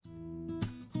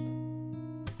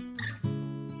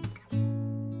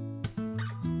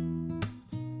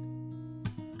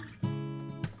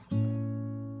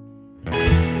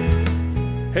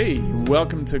Hey,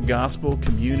 welcome to Gospel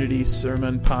Community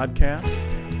Sermon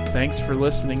Podcast. Thanks for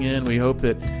listening in. We hope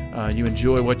that you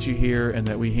enjoy what you hear and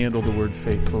that we handle the word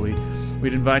faithfully.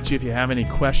 We'd invite you, if you have any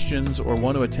questions or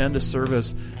want to attend a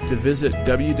service, to visit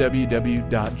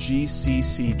www.gcctroy.com.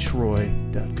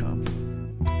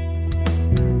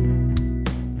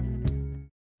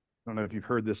 I don't know if you've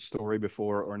heard this story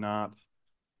before or not,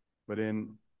 but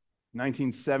in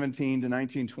 1917 to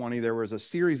 1920, there was a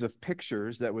series of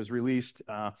pictures that was released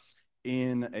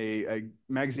in a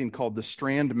magazine called The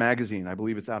Strand Magazine. I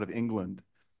believe it's out of England.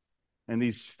 And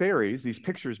these fairies, these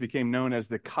pictures became known as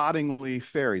the Cottingley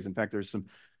Fairies. In fact, there's some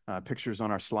pictures on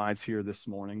our slides here this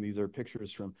morning. These are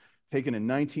pictures taken in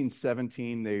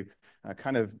 1917. They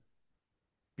kind of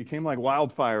became like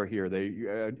wildfire here. They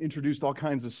introduced all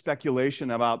kinds of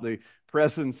speculation about the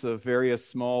presence of various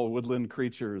small woodland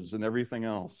creatures and everything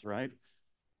else, right?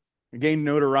 It gained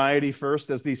notoriety first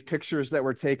as these pictures that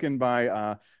were taken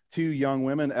by two young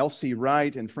women, Elsie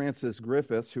Wright and Frances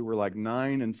Griffiths, who were like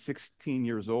 9 and 16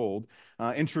 years old,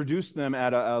 introduced them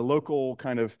at a local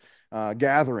kind of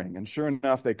gathering. And sure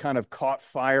enough, they kind of caught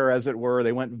fire, as it were.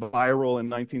 They went viral in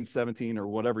 1917 or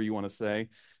whatever you want to say.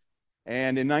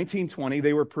 And in 1920,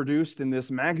 they were produced in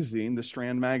this magazine, the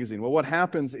Strand Magazine. Well, what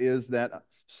happens is that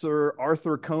Sir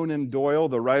Arthur Conan Doyle,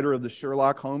 the writer of the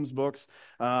Sherlock Holmes books,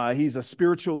 he's a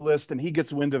spiritualist, and he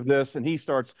gets wind of this, and he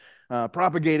starts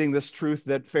propagating this truth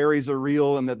that fairies are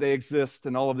real and that they exist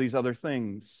and all of these other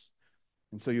things.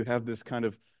 And so you have this kind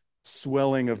of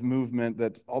swelling of movement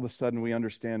that all of a sudden we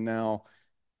understand now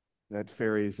that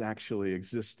fairies actually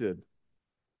existed.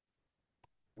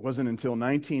 It wasn't until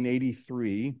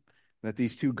 1983 that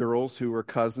these two girls who were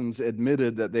cousins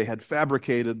admitted that they had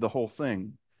fabricated the whole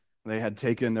thing. They had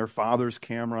taken their father's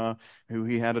camera, who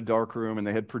he had a darkroom, and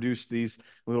they had produced these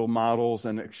little models,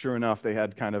 and sure enough, they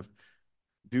had kind of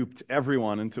duped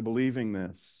everyone into believing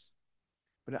this.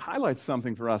 But it highlights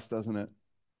something for us, doesn't it?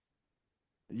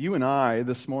 You and I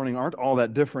this morning aren't all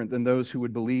that different than those who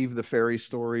would believe the fairy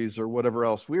stories or whatever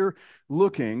else. We're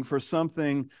looking for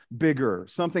something bigger,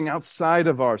 something outside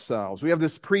of ourselves. We have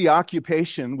this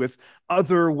preoccupation with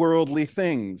otherworldly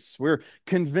things. We're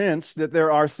convinced that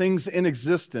there are things in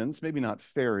existence, maybe not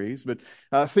fairies, but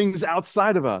things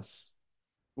outside of us.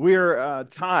 We're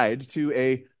tied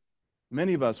to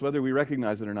many of us, whether we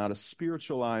recognize it or not, a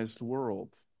spiritualized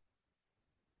world.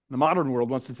 The modern world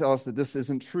wants to tell us that this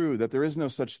isn't true, that there is no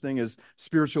such thing as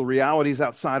spiritual realities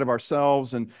outside of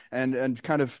ourselves, and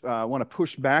kind of want to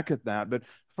push back at that. But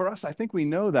for us, I think we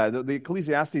know that. The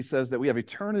Ecclesiastes says that we have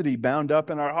eternity bound up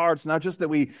in our hearts, not just that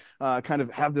we kind of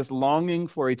have this longing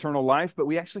for eternal life, but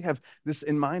we actually have this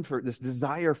in mind, for this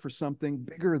desire for something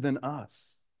bigger than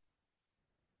us.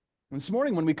 And this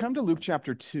morning, when we come to Luke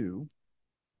chapter 2,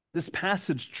 this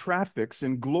passage traffics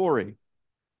in glory.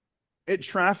 It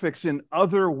traffics in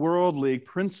otherworldly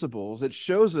principles. It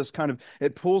shows us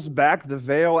it pulls back the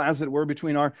veil, as it were,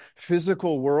 between our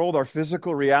physical world, our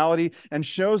physical reality, and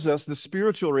shows us the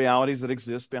spiritual realities that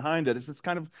exist behind it. It's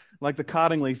kind of like the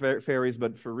Cottingley fairies,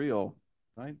 but for real,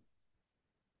 right?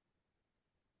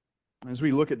 As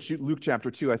we look at Luke chapter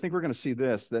 2, I think we're going to see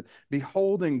this, that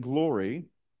beholding glory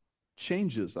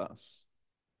changes us.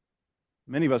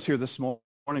 Many of us here this morning,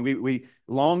 we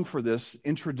long for this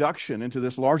introduction into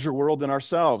this larger world than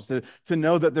ourselves, to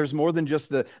know that there's more than just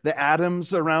the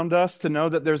atoms around us, to know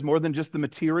that there's more than just the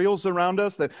materials around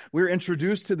us, that we're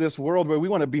introduced to this world where we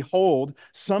want to behold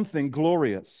something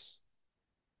glorious.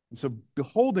 And so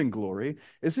beholding glory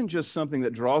isn't just something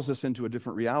that draws us into a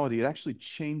different reality. It actually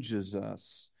changes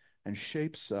us and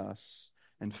shapes us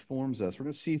and forms us. We're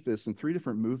going to see this in 3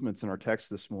 different movements in our text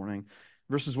this morning.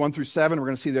 Verses 1 through 7, we're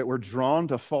going to see that we're drawn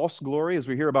to false glory as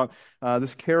we hear about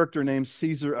this character named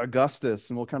Caesar Augustus,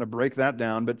 and we'll kind of break that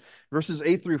down. But verses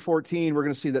 8 through 14, we're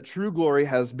going to see that true glory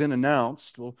has been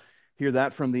announced. We'll hear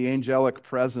that from the angelic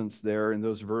presence there in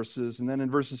those verses. And then in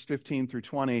verses 15 through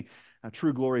 20,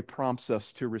 true glory prompts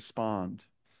us to respond.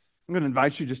 I'm going to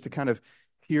invite you just to kind of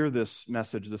hear this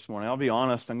message this morning. I'll be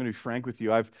honest, I'm going to be frank with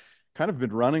you. I've kind of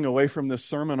been running away from this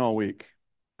sermon all week.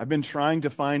 I've been trying to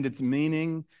find its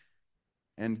meaning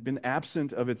and been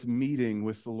absent of its meeting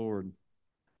with the Lord.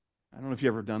 I don't know if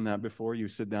you've ever done that before. You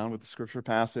sit down with the scripture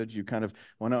passage, you kind of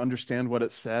want to understand what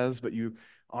it says, but you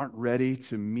aren't ready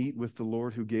to meet with the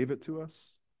Lord who gave it to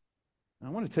us. And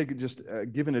I want to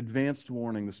give an advanced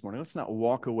warning this morning. Let's not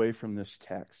walk away from this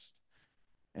text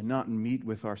and not meet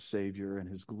with our Savior and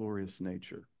his glorious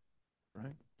nature.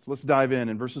 Right? So let's dive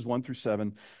in verses 1 through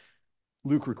 7.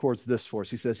 Luke records this for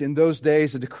us. He says, "In those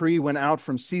days, a decree went out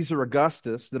from Caesar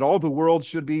Augustus that all the world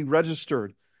should be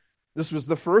registered. This was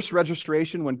the first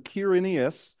registration when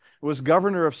Quirinius was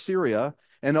governor of Syria,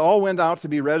 and all went out to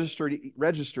be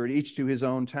registered, each to his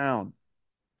own town.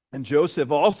 And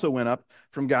Joseph also went up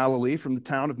from Galilee, from the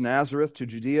town of Nazareth to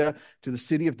Judea, to the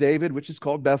city of David, which is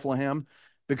called Bethlehem,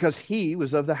 because he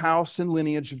was of the house and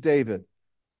lineage of David,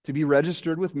 to be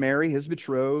registered with Mary, his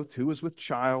betrothed, who was with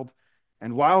child.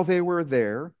 And while they were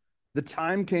there, the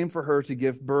time came for her to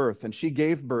give birth, and she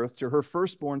gave birth to her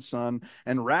firstborn son,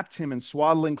 and wrapped him in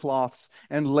swaddling cloths,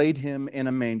 and laid him in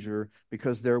a manger,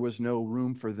 because there was no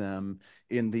room for them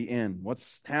in the inn.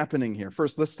 What's happening here?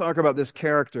 First, let's talk about this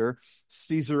character,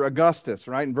 Caesar Augustus,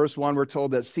 right? In verse 1, we're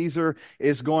told that Caesar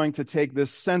is going to take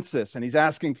this census, and he's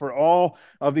asking for all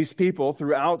of these people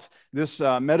throughout this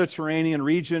Mediterranean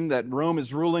region that Rome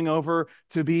is ruling over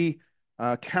to be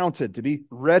counted, to be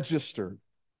registered.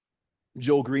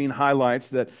 Joel Green highlights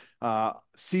that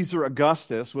Caesar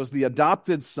Augustus was the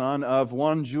adopted son of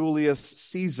one Julius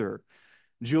Caesar.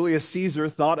 Julius Caesar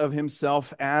thought of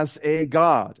himself as a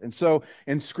god. And so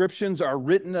inscriptions are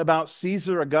written about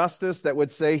Caesar Augustus that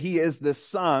would say he is the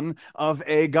son of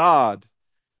a god.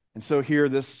 And so here,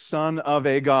 this son of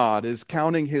a god is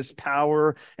counting his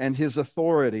power and his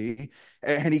authority,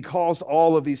 and he calls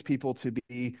all of these people to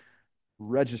be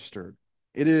registered.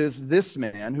 It is this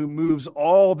man who moves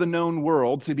all the known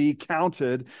world to be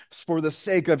counted for the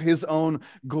sake of his own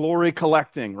glory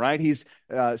collecting, right? He's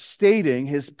stating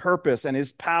his purpose and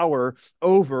his power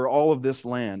over all of this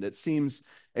land. It seems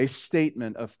a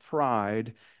statement of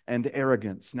pride and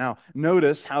arrogance. Now,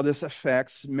 notice how this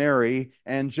affects Mary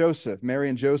and Joseph. Mary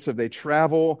and Joseph, they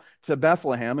travel to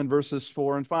Bethlehem in verses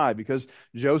 4 and 5 because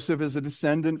Joseph is a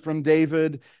descendant from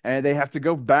David, and they have to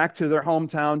go back to their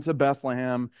hometown to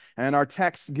Bethlehem. And our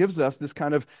text gives us this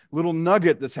kind of little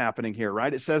nugget that's happening here,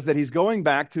 right? It says that he's going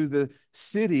back to the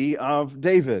city of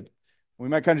David. We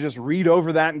might kind of just read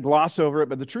over that and gloss over it,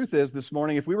 but the truth is this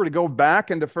morning, if we were to go back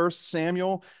into 1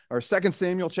 Samuel or 2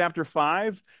 Samuel chapter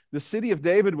 5, the city of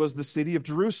David was the city of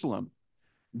Jerusalem.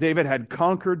 David had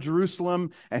conquered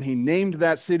Jerusalem, and he named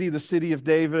that city the city of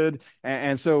David.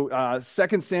 And so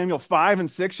 2 Samuel 5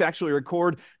 and 6 actually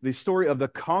record the story of the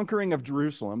conquering of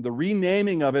Jerusalem, the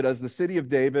renaming of it as the city of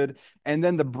David, and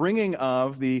then the bringing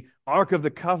of the Ark of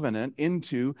the Covenant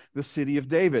into the city of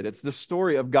David. It's the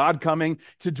story of God coming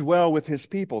to dwell with his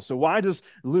people. So why does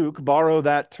Luke borrow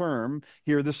that term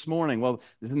here this morning? Well,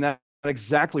 isn't that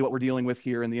exactly what we're dealing with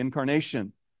here in the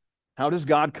incarnation? How does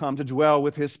God come to dwell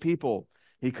with his people?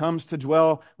 He comes to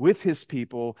dwell with his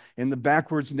people in the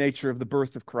backwards nature of the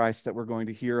birth of Christ that we're going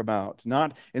to hear about.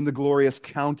 Not in the glorious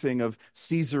counting of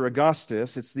Caesar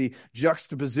Augustus. It's the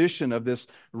juxtaposition of this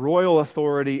royal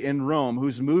authority in Rome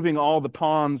who's moving all the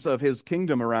pawns of his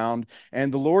kingdom around,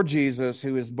 and the Lord Jesus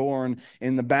who is born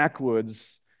in the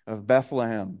backwoods of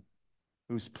Bethlehem,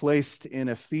 who's placed in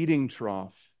a feeding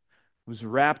trough, who's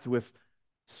wrapped with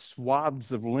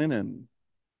swaths of linen.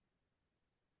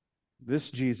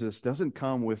 This Jesus doesn't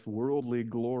come with worldly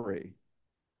glory.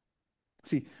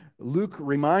 See, Luke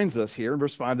reminds us here in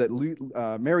verse 5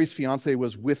 that Mary's fiance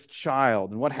was with child.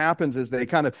 And what happens is they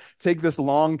kind of take this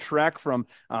long trek from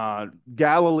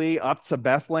Galilee up to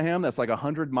Bethlehem. That's like a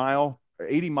 100-mile,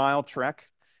 80-mile trek.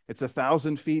 It's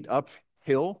 1,000 feet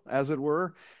uphill, as it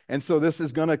were. And so this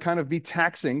is going to kind of be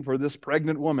taxing for this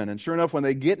pregnant woman. And sure enough, when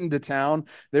they get into town,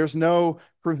 there's no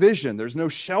provision. There's no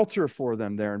shelter for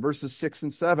them there. In verses 6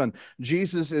 and 7,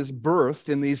 Jesus is birthed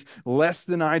in these less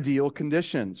than ideal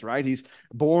conditions, right? He's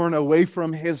born away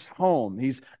from his home.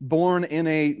 He's born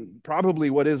in probably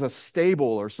what is a stable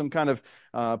or some kind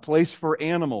of place for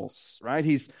animals, right?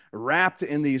 He's wrapped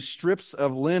in these strips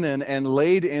of linen and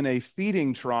laid in a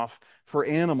feeding trough for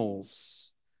animals.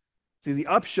 See, the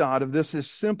upshot of this is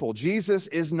simple. Jesus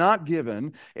is not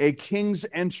given a king's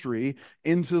entry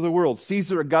into the world.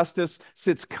 Caesar Augustus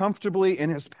sits comfortably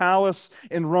in his palace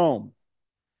in Rome,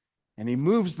 and he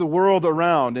moves the world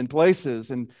around in places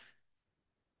and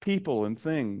people and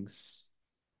things.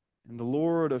 And the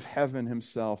Lord of heaven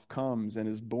himself comes and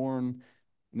is born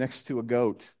next to a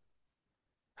goat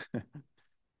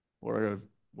or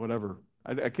whatever.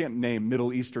 I can't name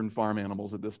Middle Eastern farm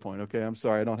animals at this point, okay? I'm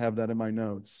sorry, I don't have that in my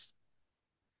notes.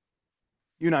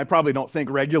 You and I probably don't think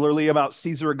regularly about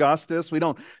Caesar Augustus. We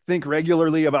don't think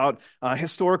regularly about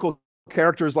historical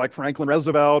characters like Franklin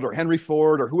Roosevelt or Henry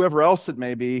Ford or whoever else it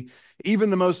may be.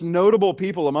 Even the most notable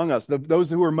people among us,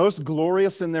 those who were most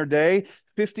glorious in their day,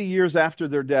 50 years after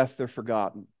their death, they're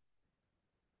forgotten.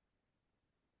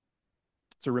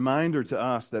 It's a reminder to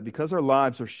us that because our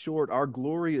lives are short, our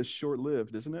glory is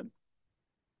short-lived, isn't it?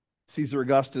 Caesar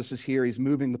Augustus is here. He's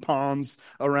moving the pawns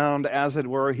around, as it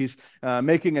were. He's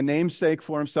making a namesake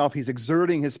for himself. He's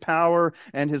exerting his power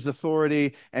and his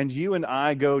authority. And you and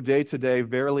I go day to day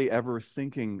barely ever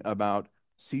thinking about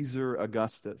Caesar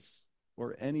Augustus,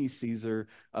 or any Caesar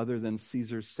other than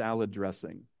Caesar's salad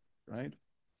dressing, right?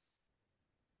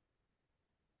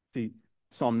 See,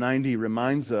 Psalm 90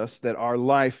 reminds us that our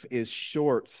life is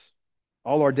short.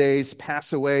 All our days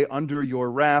pass away under your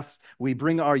wrath. We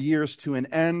bring our years to an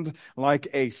end like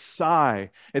a sigh.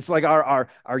 It's like our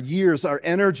years, our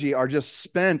energy are just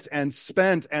spent and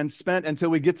spent and spent until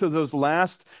we get to those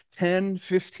last 10,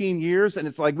 15 years. And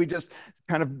it's like we just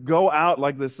kind of go out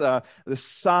like this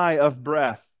sigh of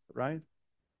breath, right?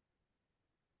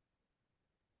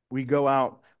 We go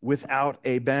out without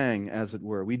a bang, as it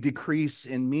were. We decrease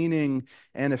in meaning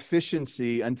and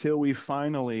efficiency until we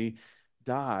finally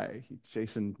die.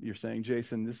 Jason, you're saying,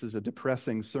 Jason, this is a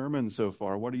depressing sermon so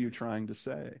far. What are you trying to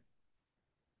say?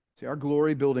 See, our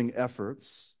glory building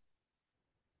efforts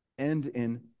end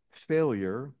in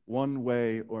failure one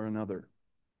way or another.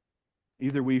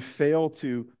 Either we fail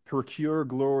to procure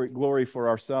glory for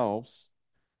ourselves,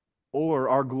 or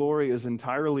our glory is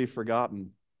entirely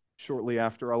forgotten shortly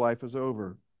after our life is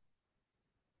over.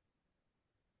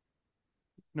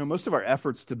 Most of our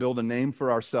efforts to build a name for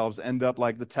ourselves end up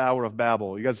like the Tower of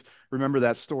Babel. You guys remember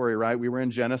that story, right? We were in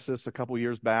Genesis a couple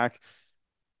years back.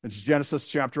 It's Genesis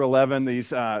chapter 11.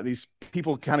 These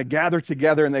people kind of gather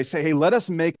together and they say, hey, let us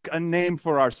make a name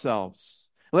for ourselves.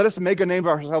 Let us make a name for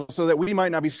ourselves so that we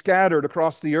might not be scattered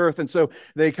across the earth. And so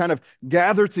they kind of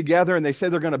gather together and they say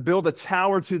they're going to build a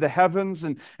tower to the heavens.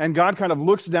 And God kind of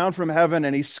looks down from heaven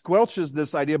and he squelches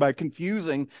this idea by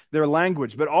confusing their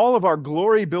language. But all of our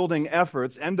glory building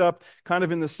efforts end up kind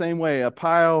of in the same way, a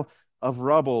pile of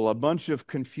rubble, a bunch of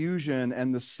confusion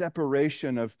and the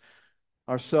separation of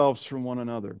ourselves from one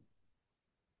another.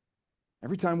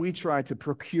 Every time we try to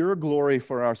procure glory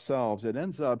for ourselves, it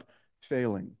ends up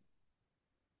failing.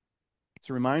 It's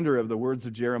a reminder of the words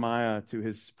of Jeremiah to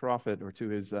his prophet or to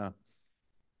his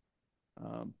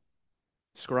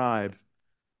scribe.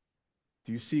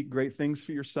 Do you seek great things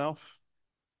for yourself?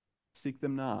 Seek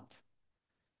them not.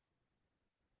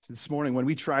 This morning, when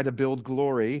we try to build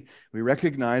glory, we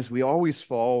recognize we always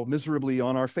fall miserably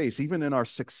on our face. Even in our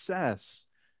success,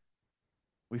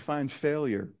 we find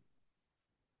failure.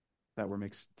 That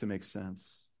makes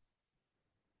sense.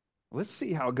 Let's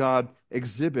see how God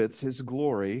exhibits his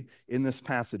glory in this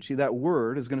passage. See, that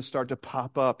word is going to start to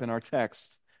pop up in our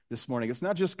text this morning. It's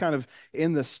not just kind of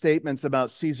in the statements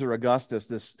about Caesar Augustus,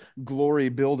 this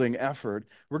glory-building effort.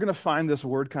 We're going to find this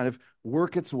word kind of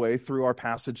work its way through our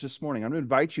passage this morning. I'm going to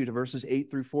invite you to verses 8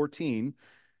 through 14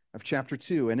 of chapter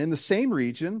 2. And in the same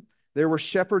region, there were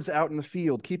shepherds out in the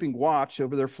field, keeping watch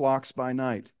over their flocks by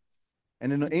night.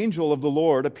 And an angel of the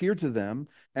Lord appeared to them,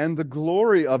 and the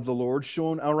glory of the Lord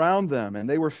shone around them, and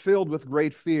they were filled with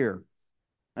great fear.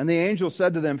 And the angel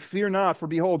said to them, fear not, for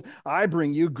behold, I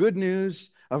bring you good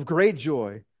news of great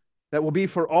joy that will be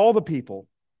for all the people.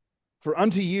 For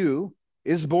unto you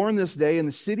is born this day in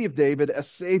the city of David a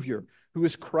Savior, who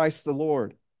is Christ the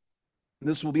Lord.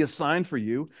 This will be a sign for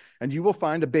you, and you will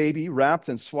find a baby wrapped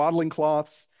in swaddling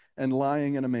cloths and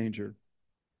lying in a manger.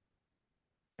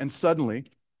 And suddenly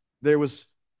there was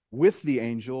with the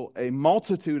angel a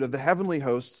multitude of the heavenly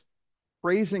host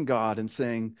praising God and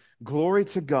saying, glory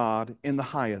to God in the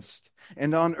highest,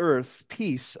 and on earth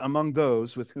peace among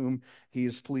those with whom he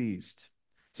is pleased.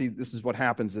 See, this is what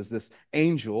happens as this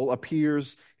angel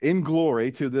appears in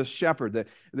glory to this shepherd.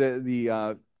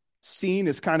 The scene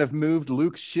is kind of moved.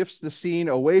 Luke shifts the scene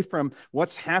away from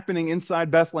what's happening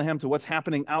inside Bethlehem to what's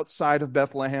happening outside of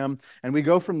Bethlehem. And we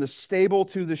go from the stable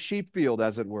to the sheep field,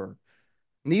 as it were.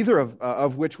 Neither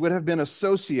of which would have been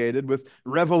associated with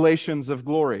revelations of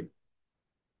glory.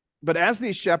 But as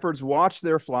these shepherds watch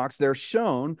their flocks, they're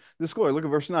shown this glory. Look at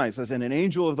verse 9. It says, and an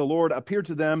angel of the Lord appeared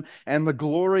to them, and the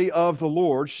glory of the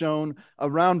Lord shone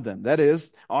around them. That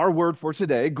is, our word for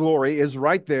today, glory, is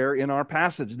right there in our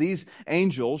passage. These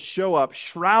angels show up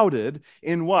shrouded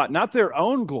in what? Not their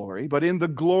own glory, but in the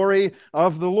glory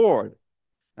of the Lord.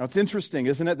 Now, it's interesting,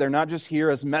 isn't it? They're not just here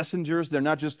as messengers. They're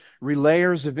not just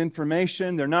relayers of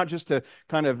information. They're not just to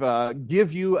kind of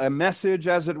give you a message,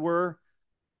 as it were.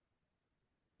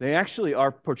 They actually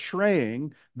are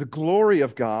portraying the glory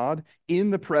of God in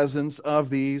the presence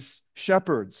of these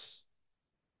shepherds.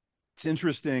 It's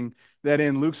interesting that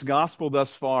in Luke's gospel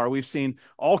thus far, we've seen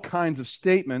all kinds of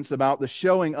statements about the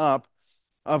showing up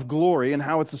of glory and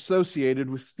how it's associated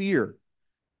with fear.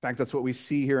 In fact, that's what we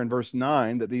see here in verse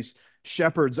 9, that these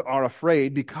shepherds are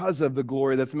afraid because of the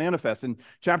glory that's manifest. In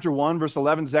chapter 1, verse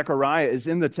 11, Zechariah is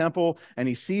in the temple and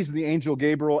he sees the angel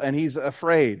Gabriel and he's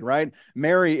afraid, right?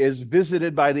 Mary is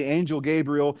visited by the angel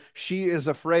Gabriel. She is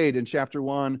afraid in chapter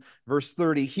 1, verse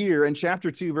 30. Here in chapter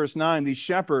 2, verse 9, these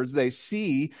shepherds, they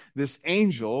see this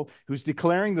angel who's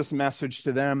declaring this message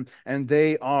to them and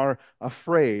they are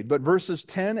afraid. But verses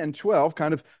 10 and 12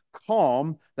 kind of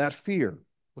calm that fear.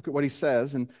 Look at what he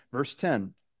says in verse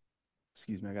 10.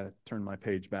 Excuse me, I got to turn my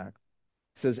page back.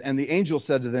 He says, "And the angel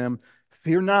said to them,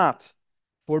 'Fear not,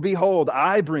 for behold,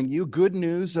 I bring you good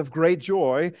news of great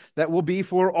joy that will be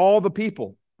for all the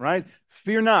people.'" Right?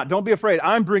 Fear not. Don't be afraid.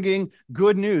 I'm bringing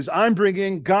good news. I'm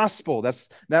bringing gospel. That's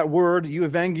that word,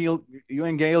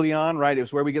 euangelion, right?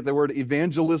 It's where we get the word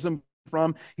evangelism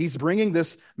from. He's bringing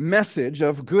this message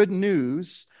of good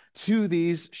news to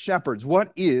these shepherds.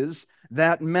 What is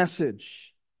that message?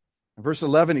 In verse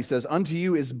 11, he says, "Unto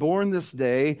you is born this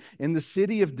day in the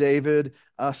city of David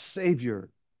a Savior,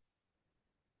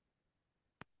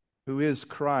 who is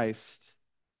Christ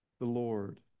the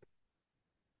Lord."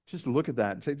 Just look at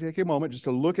that. Take a moment just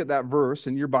to look at that verse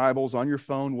in your Bibles, on your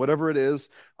phone, whatever it is.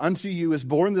 "Unto you is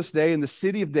born this day in the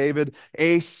city of David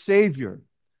a Savior,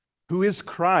 who is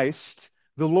Christ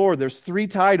the Lord." There's three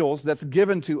titles that's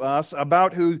given to us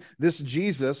about who this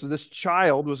Jesus, this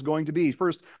child, was going to be.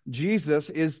 First, Jesus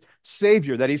is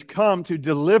Savior, that he's come to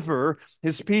deliver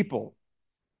his people.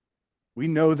 We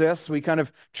know this. We kind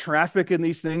of traffic in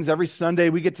these things. Every Sunday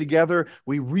we get together,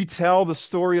 we retell the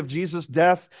story of Jesus'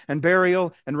 death and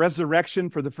burial and resurrection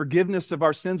for the forgiveness of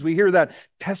our sins. We hear that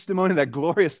testimony, that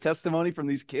glorious testimony from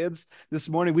these kids this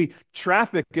morning. We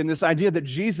traffic in this idea that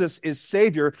Jesus is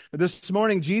Savior. This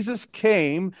morning, Jesus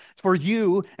came for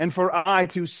you and for I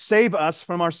to save us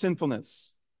from our sinfulness.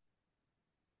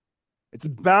 It's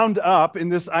bound up in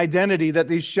this identity that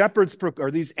these shepherds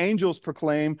or these angels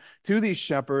proclaim to these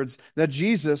shepherds, that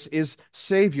Jesus is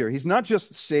Savior. He's not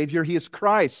just Savior, he is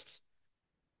Christ.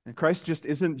 And Christ just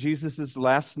isn't Jesus'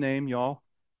 last name, y'all,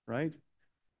 right?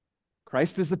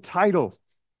 Christ is a title.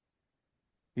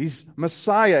 He's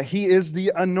Messiah. He is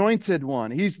the anointed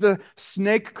one. He's the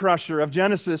snake crusher of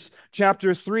Genesis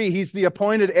chapter 3. He's the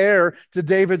appointed heir to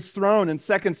David's throne in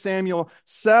 2 Samuel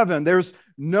 7.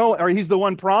 He's the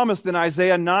one promised in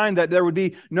Isaiah 9 that there would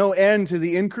be no end to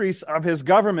the increase of his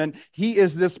government. He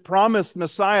is this promised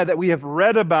Messiah that we have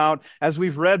read about as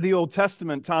we've read the Old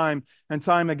Testament time and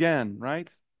time again, right?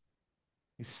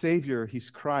 He's Savior. He's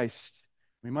Christ.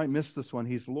 We might miss this one.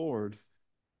 He's Lord.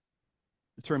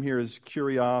 The term here is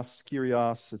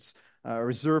kurios. It's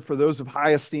reserved for those of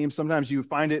high esteem. Sometimes you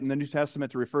find it in the New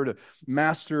Testament to refer to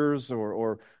masters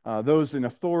or those in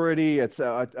authority. It's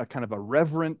a kind of a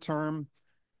reverent term.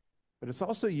 But it's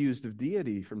also used of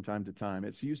deity from time to time.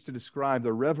 It's used to describe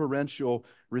the reverential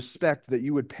respect that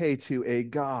you would pay to a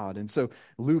God. And so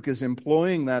Luke is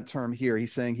employing that term here.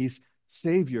 He's saying he's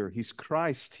Savior, he's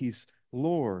Christ, he's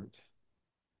Lord.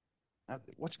 Now,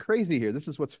 what's crazy here, this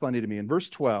is what's funny to me. In verse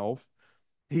 12,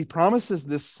 he promises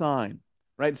this sign,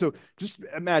 right? So just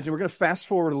imagine, we're going to fast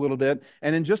forward a little bit,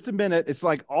 and in just a minute, it's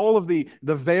like all of the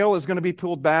veil is going to be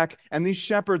pulled back, and these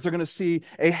shepherds are going to see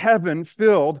a heaven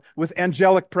filled with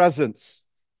angelic presence.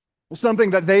 Something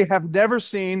that they have never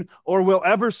seen or will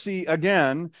ever see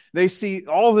again. They see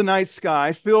all the night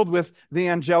sky filled with the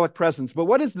angelic presence. But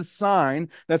what is the sign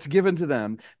that's given to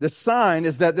them? The sign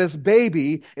is that this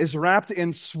baby is wrapped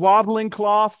in swaddling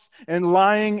cloths and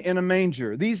lying in a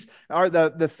manger. These are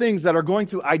the things that are going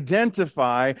to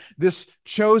identify this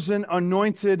chosen,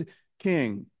 anointed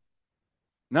king.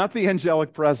 Not the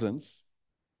angelic presence,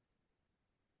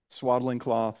 swaddling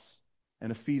cloths and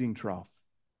a feeding trough.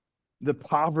 The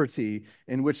poverty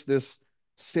in which this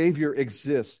Savior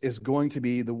exists is going to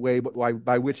be the way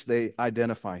by which they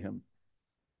identify him.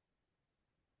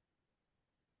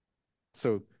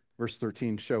 So verse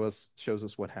 13 shows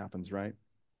us what happens, right?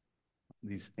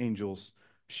 These angels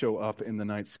show up in the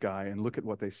night sky, and look at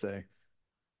what they say.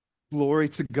 "Glory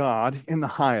to God in the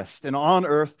highest, and on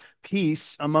earth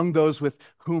peace among those with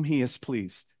whom he is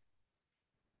pleased."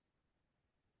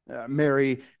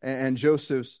 Mary and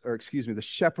the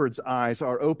shepherds' eyes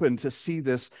are open to see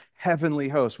this heavenly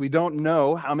host. We don't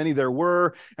know how many there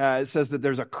were. It says that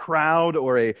there's a crowd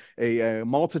or a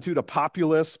multitude, a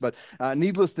populace, but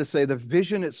needless to say, the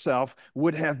vision itself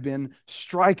would have been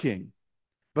striking.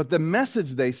 But the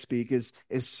message they speak is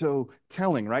so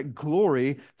telling, right?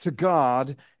 Glory to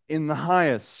God in the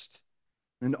highest,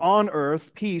 and on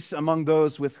earth peace among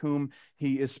those with whom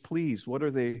he is pleased. What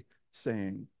are they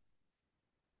saying?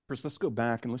 First, let's go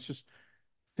back and let's just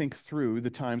think through the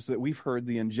times that we've heard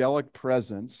the angelic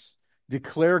presence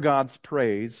declare God's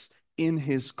praise in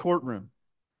his courtroom.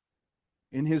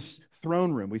 in his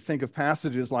throne room. We think of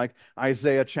passages like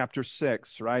Isaiah chapter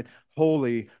 6, right?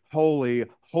 Holy, holy,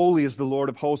 holy is the Lord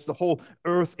of hosts. The whole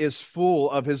earth is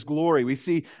full of his glory. We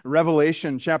see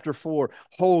Revelation chapter 4.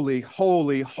 Holy,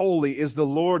 holy, holy is the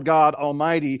Lord God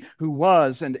Almighty, who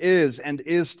was and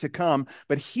is to come.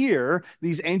 But here,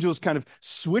 these angels kind of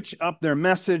switch up their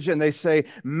message and they say,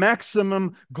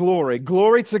 maximum glory.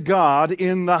 Glory to God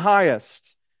in the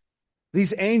highest.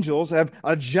 These angels have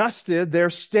adjusted their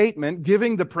statement,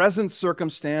 giving the present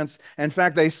circumstance. In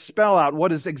fact, they spell out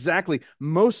what is exactly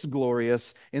most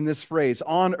glorious in this phrase: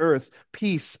 on earth,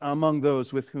 peace among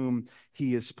those with whom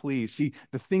he is pleased. See,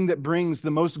 the thing that brings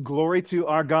the most glory to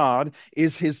our God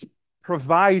is his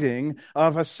providing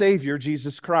of a Savior,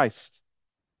 Jesus Christ.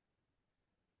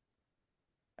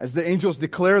 As the angels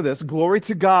declare this, glory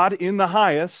to God in the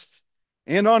highest,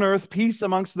 and on earth, peace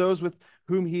amongst those with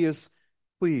whom he is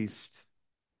pleased.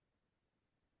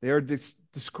 They are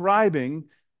describing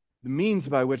the means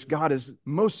by which God is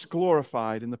most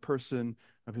glorified in the person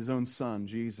of his own Son,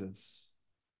 Jesus.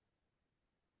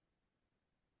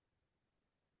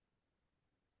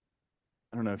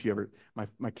 I don't know if you ever,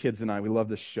 my kids and I, we love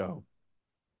this show.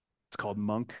 It's called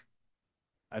Monk.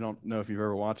 I don't know if you've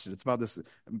ever watched it. It's about this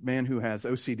man who has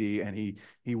OCD, and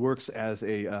he works as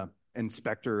a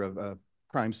inspector of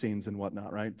crime scenes and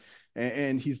whatnot, right?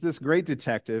 And he's this great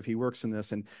detective. He works in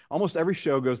this, and almost every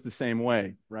show goes the same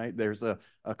way, right? There's a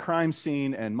crime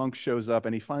scene, and Monk shows up,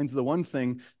 and he finds the one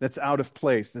thing that's out of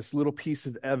place, this little piece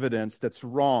of evidence that's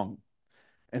wrong.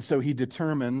 And so he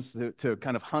determines to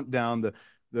kind of hunt down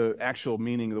the actual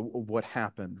meaning of what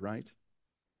happened, right?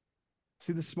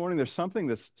 See, this morning there's something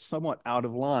that's somewhat out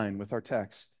of line with our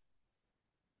text.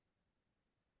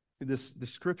 This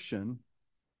description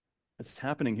that's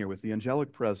happening here with the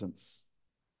angelic presence,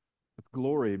 with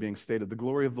glory being stated, the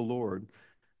glory of the Lord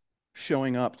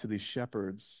showing up to these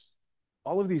shepherds.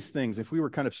 All of these things, if we were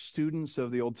kind of students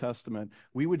of the Old Testament,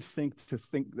 we would think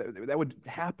that would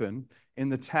happen in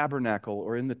the tabernacle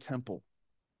or in the temple.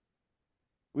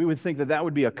 We would think that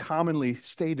would be a commonly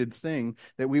stated thing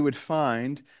that we would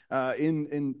find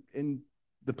in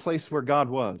the place where God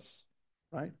was,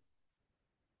 right?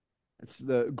 It's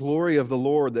the glory of the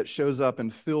Lord that shows up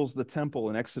and fills the temple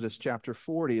in Exodus chapter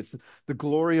 40. It's the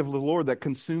glory of the Lord that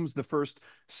consumes the first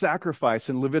sacrifice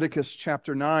in Leviticus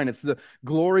chapter 9. It's the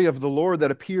glory of the Lord that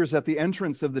appears at the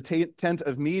entrance of the tent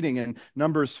of meeting in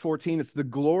Numbers 14. It's the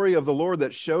glory of the Lord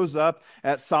that shows up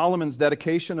at Solomon's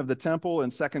dedication of the temple in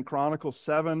 2 Chronicles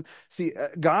 7. See,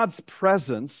 God's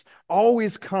presence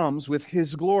always comes with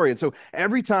his glory. And so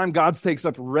every time God takes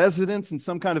up residence in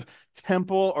some kind of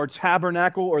temple or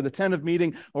tabernacle or the tent of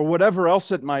meeting or whatever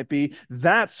else it might be,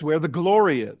 that's where the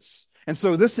glory is. And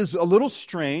so this is a little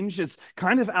strange. It's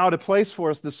kind of out of place for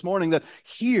us this morning that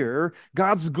here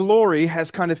God's glory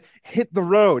has kind of hit the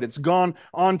road. It's gone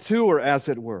on tour, as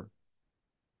it were.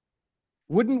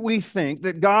 Wouldn't we think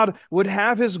that God would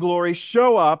have his glory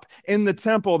show up in the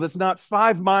temple that's not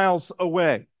 5 miles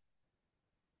away?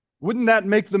 Wouldn't that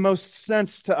make the most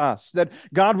sense to us, that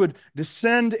God would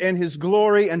descend in his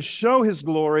glory and show his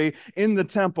glory in the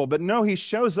temple? But no, he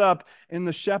shows up in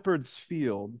the shepherd's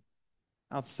field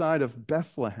outside of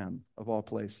Bethlehem, of all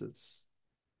places.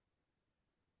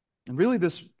 And really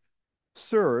this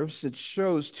it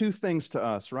shows two things to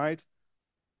us, right?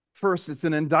 First, it's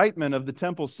an indictment of the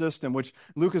temple system, which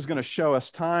Luke is going to show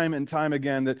us time and time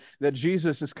again that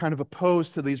Jesus is kind of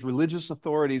opposed to these religious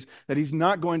authorities, that he's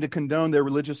not going to condone their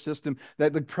religious system,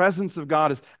 that the presence of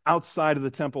God is outside of the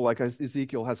temple, like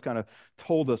Ezekiel has kind of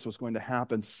told us was going to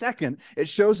happen. Second, it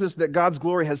shows us that God's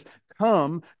glory has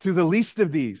come to the least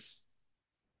of these.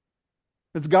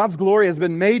 That God's glory has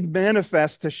been made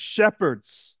manifest to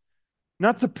shepherds,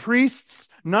 not to priests,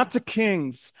 not to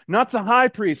kings, not to high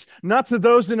priests, not to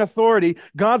those in authority.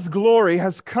 God's glory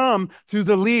has come to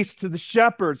the least, to the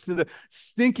shepherds, to the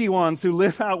stinky ones who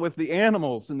live out with the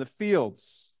animals in the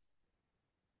fields.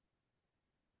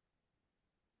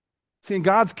 See, in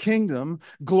God's kingdom,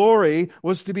 glory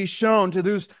was to be shown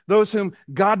to those whom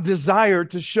God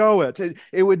desired to show it.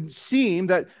 It would seem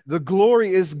that the glory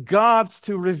is God's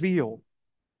to reveal,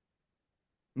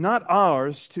 not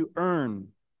ours to earn.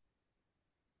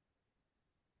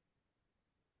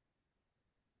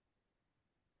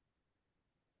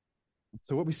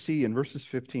 So what we see in verses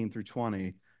 15 through 20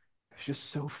 is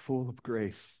just so full of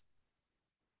grace,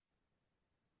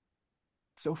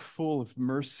 so full of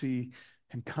mercy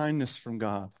and kindness from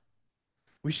God.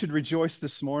 We should rejoice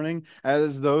this morning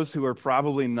as those who are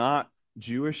probably not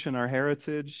Jewish in our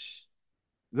heritage,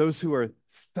 those who are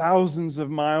thousands of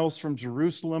miles from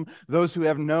Jerusalem, those who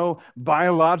have no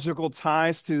biological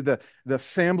ties to the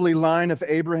family line of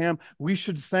Abraham. We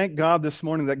should thank God this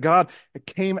morning that God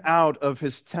came out of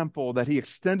his temple, that he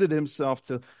extended himself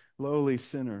to lowly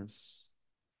sinners.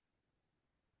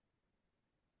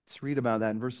 Let's read about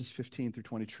that in verses 15 through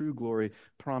 20. True glory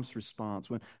prompts response.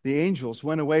 When the angels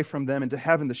went away from them into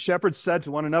heaven, the shepherds said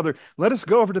to one another, "Let us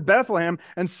go over to Bethlehem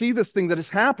and see this thing that has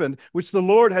happened, which the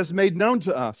Lord has made known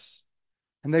to us."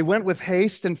 And they went with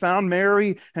haste and found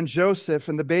Mary and Joseph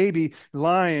and the baby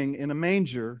lying in a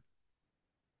manger.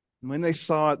 And when they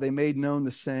saw it, they made known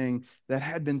the saying that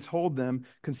had been told them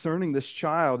concerning this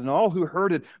child. And all who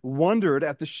heard it wondered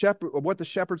at what the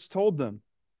shepherds told them.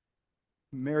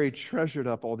 Mary treasured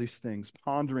up all these things,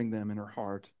 pondering them in her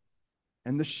heart.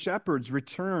 And the shepherds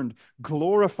returned,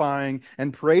 glorifying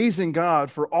and praising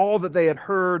God for all that they had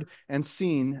heard and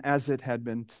seen as it had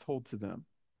been told to them.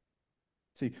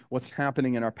 See, what's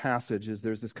happening in our passage is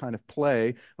there's this kind of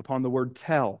play upon the word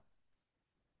tell,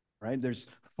 right? There's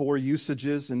 4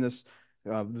 usages in this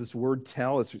word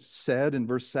tell. It's said in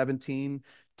verse 17,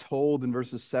 told in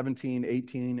verses 17,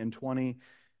 18, and 20.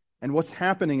 And what's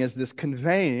happening is this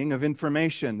conveying of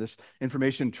information. This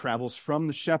information travels from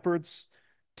the shepherds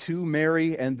to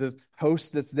Mary and the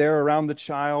host that's there around the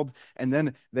child, and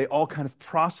then they all kind of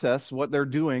process what they're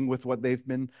doing with what they've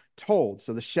been told.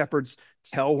 So the shepherds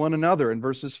tell one another in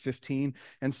verses 15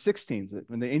 and 16. That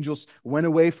when the angels went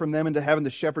away from them into heaven,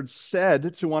 the shepherds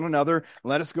said to one another,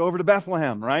 "Let us go over to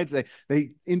Bethlehem," right?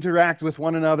 They interact with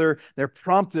one another. They're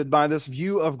prompted by this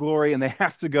view of glory, and they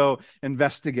have to go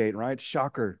investigate, right?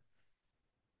 Shocker.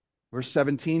 Verse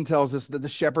 17 tells us that the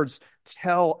shepherds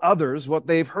tell others what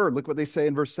they've heard. Look what they say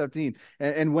in verse 17.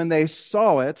 And when they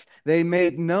saw it, they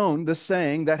made known the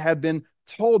saying that had been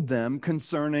told them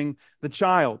concerning the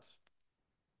child.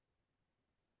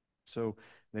 So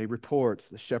they report,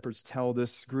 the shepherds tell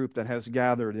this group that has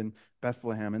gathered in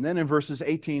Bethlehem. And then in verses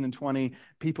 18 and 20,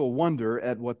 people wonder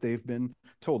at what they've been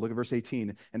told. Look at verse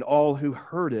 18. And all who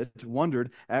heard it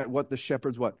wondered at what the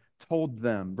shepherds told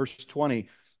them. Verse 20.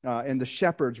 And the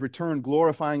shepherds returned,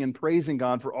 glorifying and praising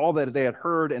God for all that they had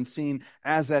heard and seen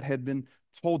as that had been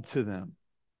told to them.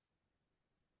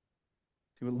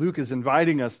 See, what Luke is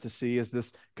inviting us to see is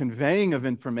this conveying of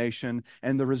information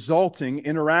and the resulting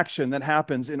interaction that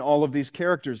happens in all of these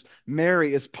characters.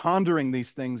 Mary is pondering these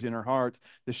things in her heart.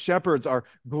 The shepherds are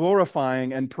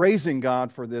glorifying and praising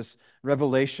God for this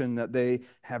revelation that they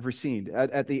have received.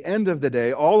 At the end of the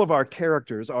day, all of our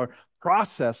characters are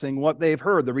processing what they've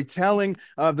heard. The retelling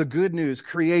of the good news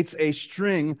creates a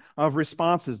string of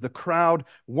responses. The crowd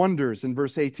wonders in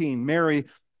verse 18. Mary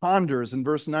ponders in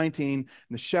verse 19. And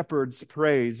the shepherds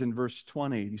praise in verse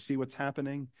 20. You see what's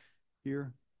happening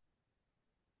here?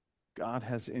 God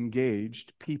has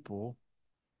engaged people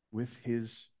with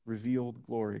his revealed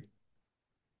glory.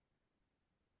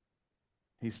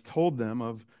 He's told them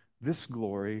of this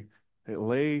glory that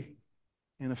lay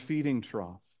in a feeding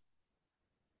trough.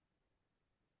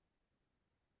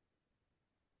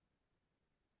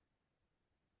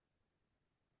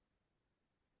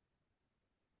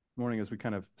 Morning, as we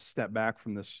kind of step back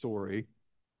from this story,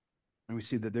 and we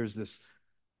see that there's this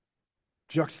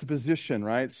juxtaposition,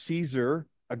 right? Caesar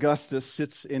Augustus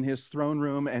sits in his throne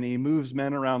room and he moves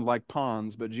men around like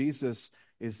pawns, but Jesus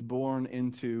is born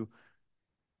into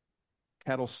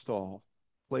cattle stall,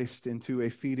 placed into a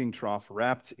feeding trough,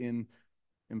 wrapped in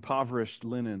impoverished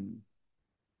linen.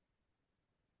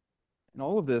 And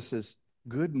all of this is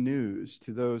good news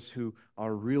to those who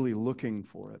are really looking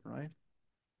for it, right?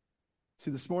 See,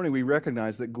 this morning we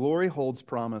recognize that glory holds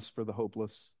promise for the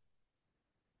hopeless.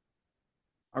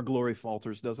 Our glory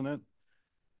falters, doesn't it?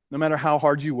 No matter how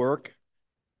hard you work,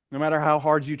 no matter how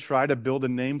hard you try to build a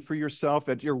name for yourself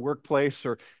at your workplace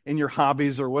or in your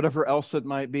hobbies or whatever else it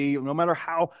might be, no matter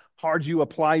how hard you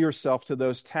apply yourself to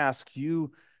those tasks,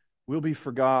 you will be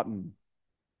forgotten.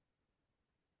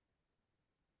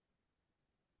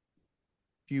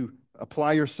 If you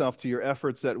apply yourself to your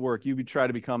efforts at work, you try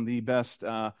to become the best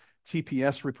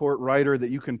TPS report writer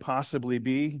that you can possibly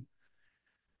be,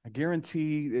 I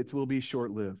guarantee it will be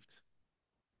short-lived.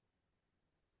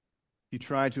 You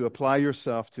try to apply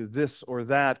yourself to this or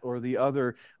that or the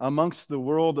other amongst the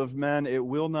world of men, it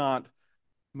will not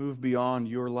move beyond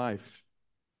your life,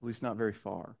 at least not very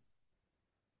far.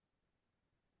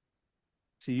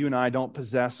 See, you and I don't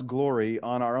possess glory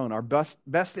on our own. Our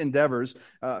best endeavors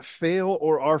fail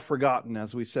or are forgotten,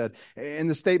 as we said. In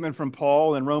the statement from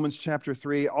Paul in Romans chapter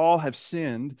 3, all have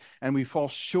sinned and we fall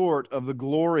short of the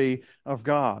glory of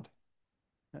God.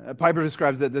 Piper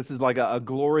describes that this is like a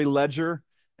glory ledger.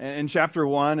 In chapter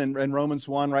 1 and Romans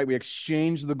 1, right, we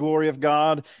exchange the glory of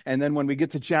God. And then when we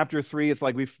get to chapter 3, it's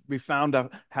like we found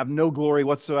to have no glory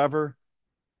whatsoever.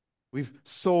 We've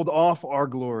sold off our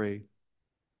glory.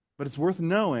 But it's worth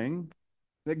knowing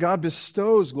that God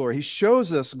bestows glory. He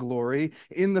shows us glory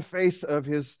in the face of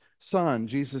his Son,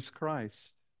 Jesus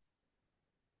Christ.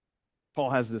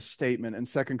 Paul has this statement in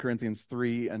 2 Corinthians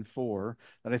 3 and 4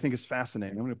 that I think is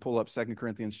fascinating. I'm going to pull up 2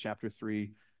 Corinthians chapter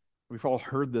 3. We've all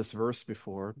heard this verse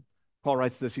before. Paul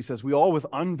writes this. He says, "We all with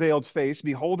unveiled face,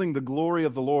 beholding the glory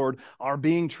of the Lord, are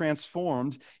being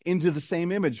transformed into the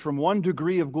same image from one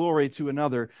degree of glory to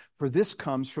another. For this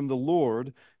comes from the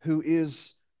Lord, who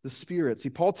is the Spirit." See,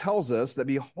 Paul tells us that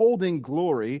beholding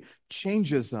glory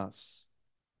changes us.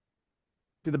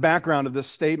 See, the background of this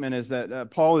statement is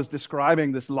that Paul is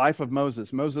describing this life of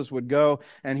Moses. Moses would go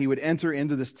and he would enter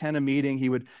into this tent of meeting. He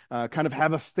would kind of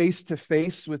have a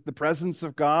face-to-face with the presence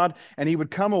of God, and he would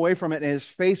come away from it, and his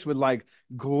face would like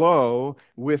glow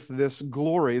with this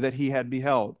glory that he had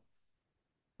beheld.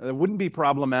 It wouldn't be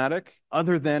problematic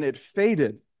other than it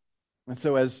faded. And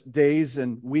so as days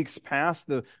and weeks passed,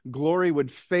 the glory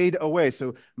would fade away.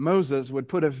 So Moses would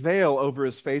put a veil over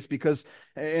his face because,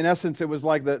 in essence, it was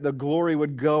like the glory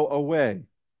would go away.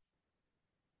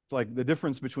 It's like the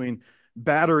difference between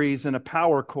batteries and a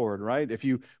power cord, right? If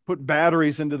you put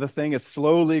batteries into the thing, it's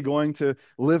slowly going to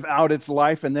live out its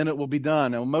life and then it will be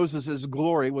done. And Moses'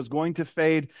 glory was going to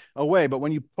fade away. But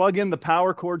when you plug in the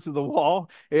power cord to the wall,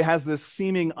 it has this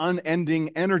seeming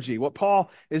unending energy. What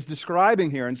Paul is describing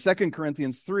here in 2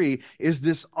 Corinthians 3 is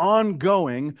this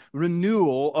ongoing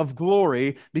renewal of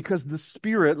glory because the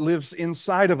Spirit lives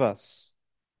inside of us.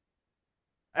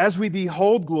 As we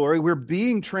behold glory, we're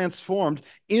being transformed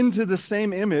into the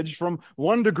same image from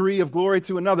one degree of glory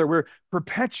to another. We're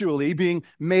perpetually being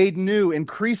made new,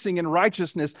 increasing in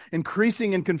righteousness,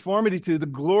 increasing in conformity to the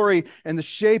glory and the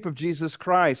shape of Jesus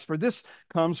Christ. For this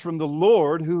comes from the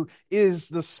Lord, who is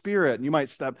the Spirit. And you might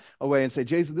step away and say,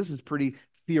 "Jason, this is pretty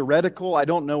theoretical. I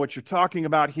don't know what you're talking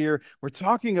about here." We're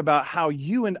talking about how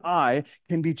you and I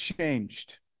can be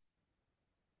changed.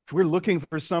 If we're looking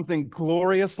for something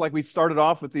glorious, like we started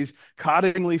off with these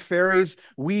Cottingley fairies,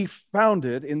 we found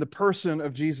it in the person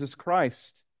of Jesus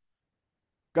Christ.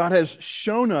 God has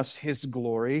shown us his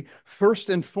glory, first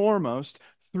and foremost,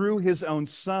 through his own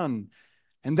Son.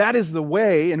 And that is the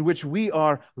way in which we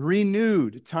are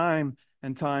renewed time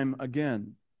and time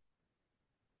again.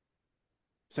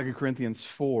 2 Corinthians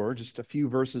 4, just a few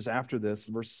verses after this,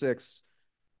 verse 6.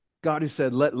 God, who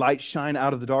said, "Let light shine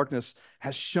out of the darkness,"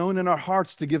 has shone in our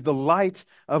hearts to give the light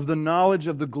of the knowledge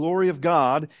of the glory of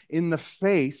God in the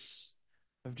face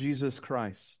of Jesus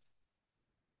Christ.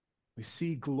 We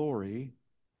see glory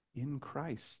in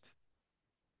Christ.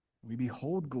 We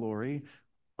behold glory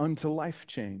unto life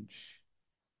change.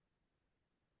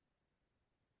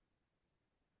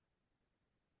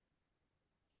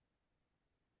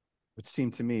 It would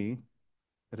seem to me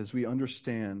that as we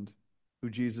understand who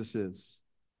Jesus is,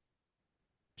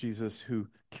 Jesus who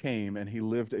came and he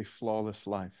lived a flawless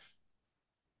life,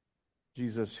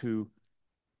 Jesus who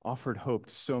offered hope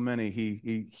to so many,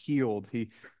 he healed,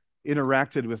 he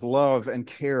interacted with love and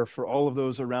care for all of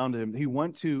those around him. He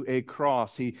went to a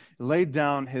cross. He laid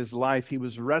down his life. He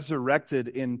was resurrected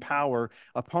in power.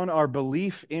 Upon our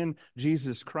belief in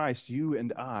Jesus Christ, you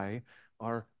and I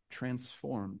are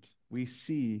transformed. We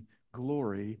see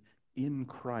glory in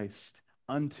Christ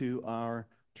unto our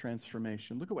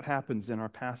transformation. Look at what happens in our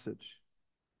passage.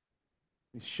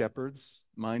 These shepherds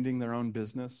minding their own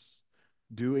business,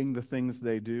 doing the things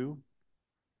they do,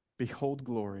 behold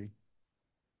glory.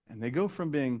 And they go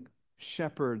from being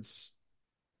shepherds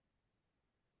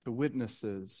to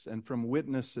witnesses, and from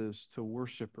witnesses to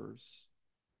worshipers.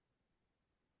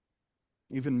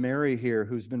 Even Mary here,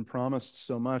 who's been promised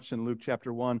so much in Luke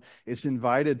chapter 1, is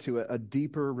invited to a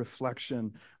deeper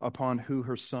reflection upon who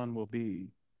her son will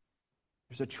be.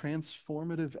 There's a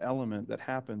transformative element that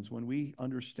happens when we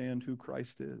understand who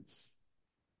Christ is.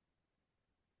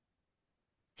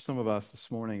 For some of us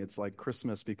this morning, it's like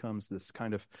Christmas becomes this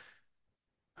kind of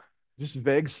just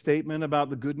vague statement about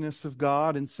the goodness of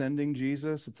God in sending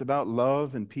Jesus. It's about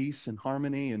love and peace and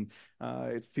harmony, and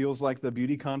it feels like the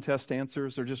beauty contest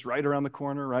answers are just right around the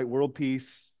corner, right? World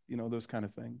peace, those kind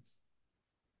of things.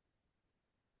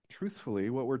 Truthfully,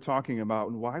 what we're talking about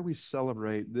and why we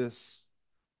celebrate this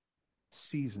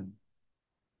season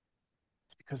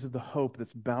is because of the hope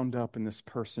that's bound up in this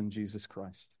person, Jesus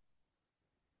Christ.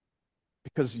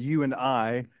 Because you and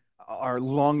I are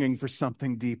longing for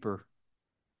something deeper.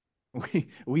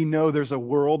 We know there's a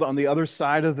world on the other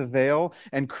side of the veil,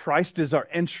 and Christ is our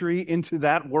entry into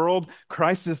that world.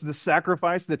 Christ is the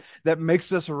sacrifice that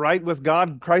makes us right with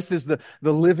God. Christ is the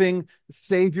living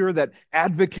Savior that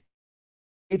advocates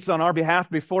on our behalf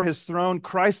before his throne.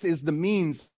 Christ is the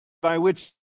means by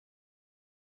which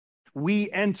we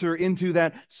enter into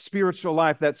that spiritual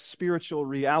life, that spiritual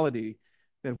reality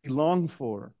that we long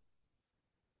for.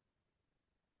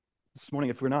 This morning,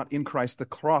 if we're not in Christ, the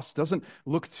cross doesn't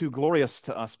look too glorious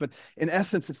to us. But in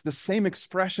essence, it's the same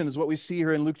expression as what we see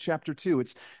here in Luke chapter 2.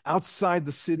 It's outside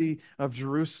the city of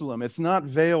Jerusalem. It's not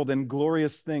veiled in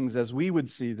glorious things as we would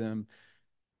see them.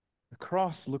 The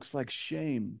cross looks like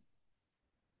shame.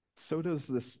 So does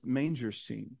this manger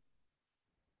scene.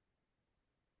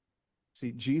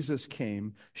 See, Jesus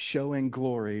came showing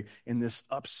glory in this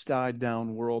upside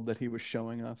down world that he was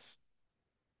showing us.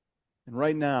 And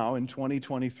right now, in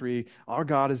 2023, our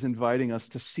God is inviting us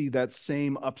to see that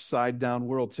same upside down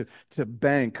world, to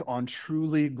bank on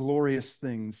truly glorious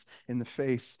things in the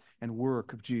face and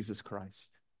work of Jesus Christ.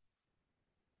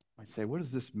 I say, what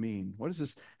does this mean? What does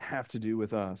this have to do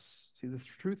with us? See, the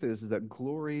truth is that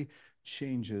glory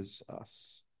changes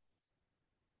us.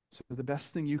 So the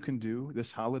best thing you can do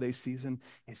this holiday season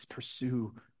is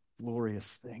pursue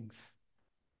glorious things.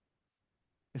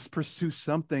 Is pursue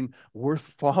something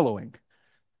worth following.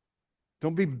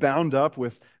 Don't be bound up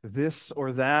with this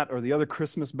or that or the other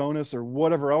Christmas bonus or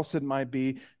whatever else it might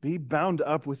be. Be bound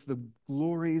up with the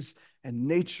glories and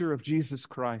nature of Jesus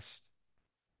Christ.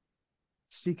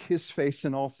 Seek his face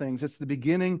in all things. It's the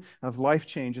beginning of life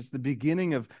change. It's the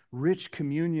beginning of rich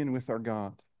communion with our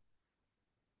God.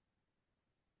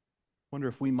 Wonder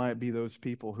if we might be those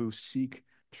people who seek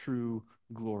true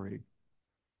glory.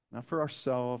 Not for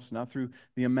ourselves, not through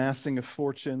the amassing of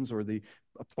fortunes or the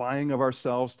applying of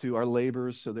ourselves to our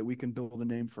labors so that we can build a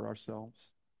name for ourselves.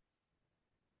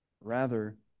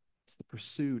 Rather, it's the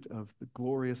pursuit of the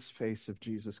glorious face of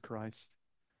Jesus Christ.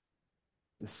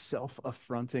 The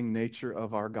self-affronting nature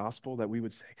of our gospel that we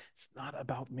would say, it's not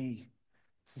about me.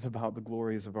 This is about the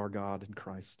glories of our God in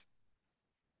Christ.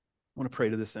 I want to pray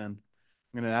to this end.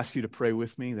 I'm going to ask you to pray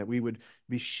with me that we would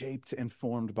be shaped and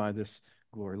formed by this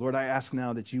glory. Lord, I ask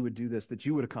now that you would do this, that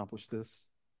you would accomplish this.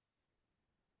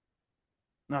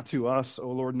 Not to us,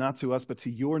 oh Lord, not to us, but to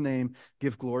your name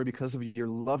give glory because of your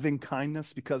loving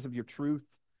kindness, because of your truth.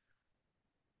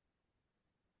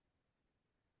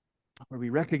 Lord, we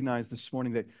recognize this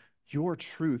morning that your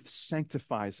truth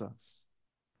sanctifies us,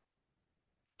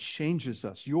 changes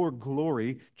us. Your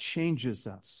glory changes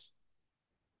us.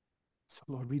 So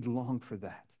Lord, we long for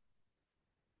that.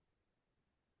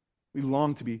 We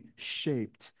long to be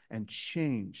shaped and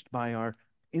changed by our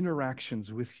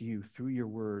interactions with you through your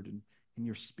word and in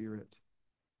your spirit.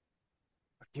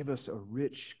 Give us a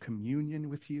rich communion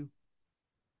with you.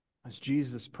 As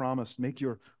Jesus promised, make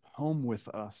your home with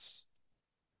us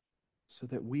so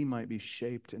that we might be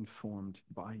shaped and formed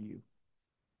by you.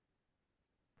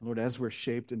 Lord, as we're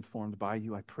shaped and formed by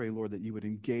you, I pray, Lord, that you would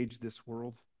engage this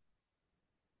world,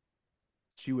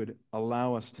 that you would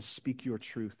allow us to speak your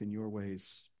truth in your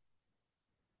ways.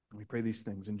 And we pray these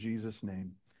things in Jesus'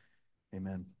 name.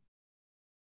 Amen.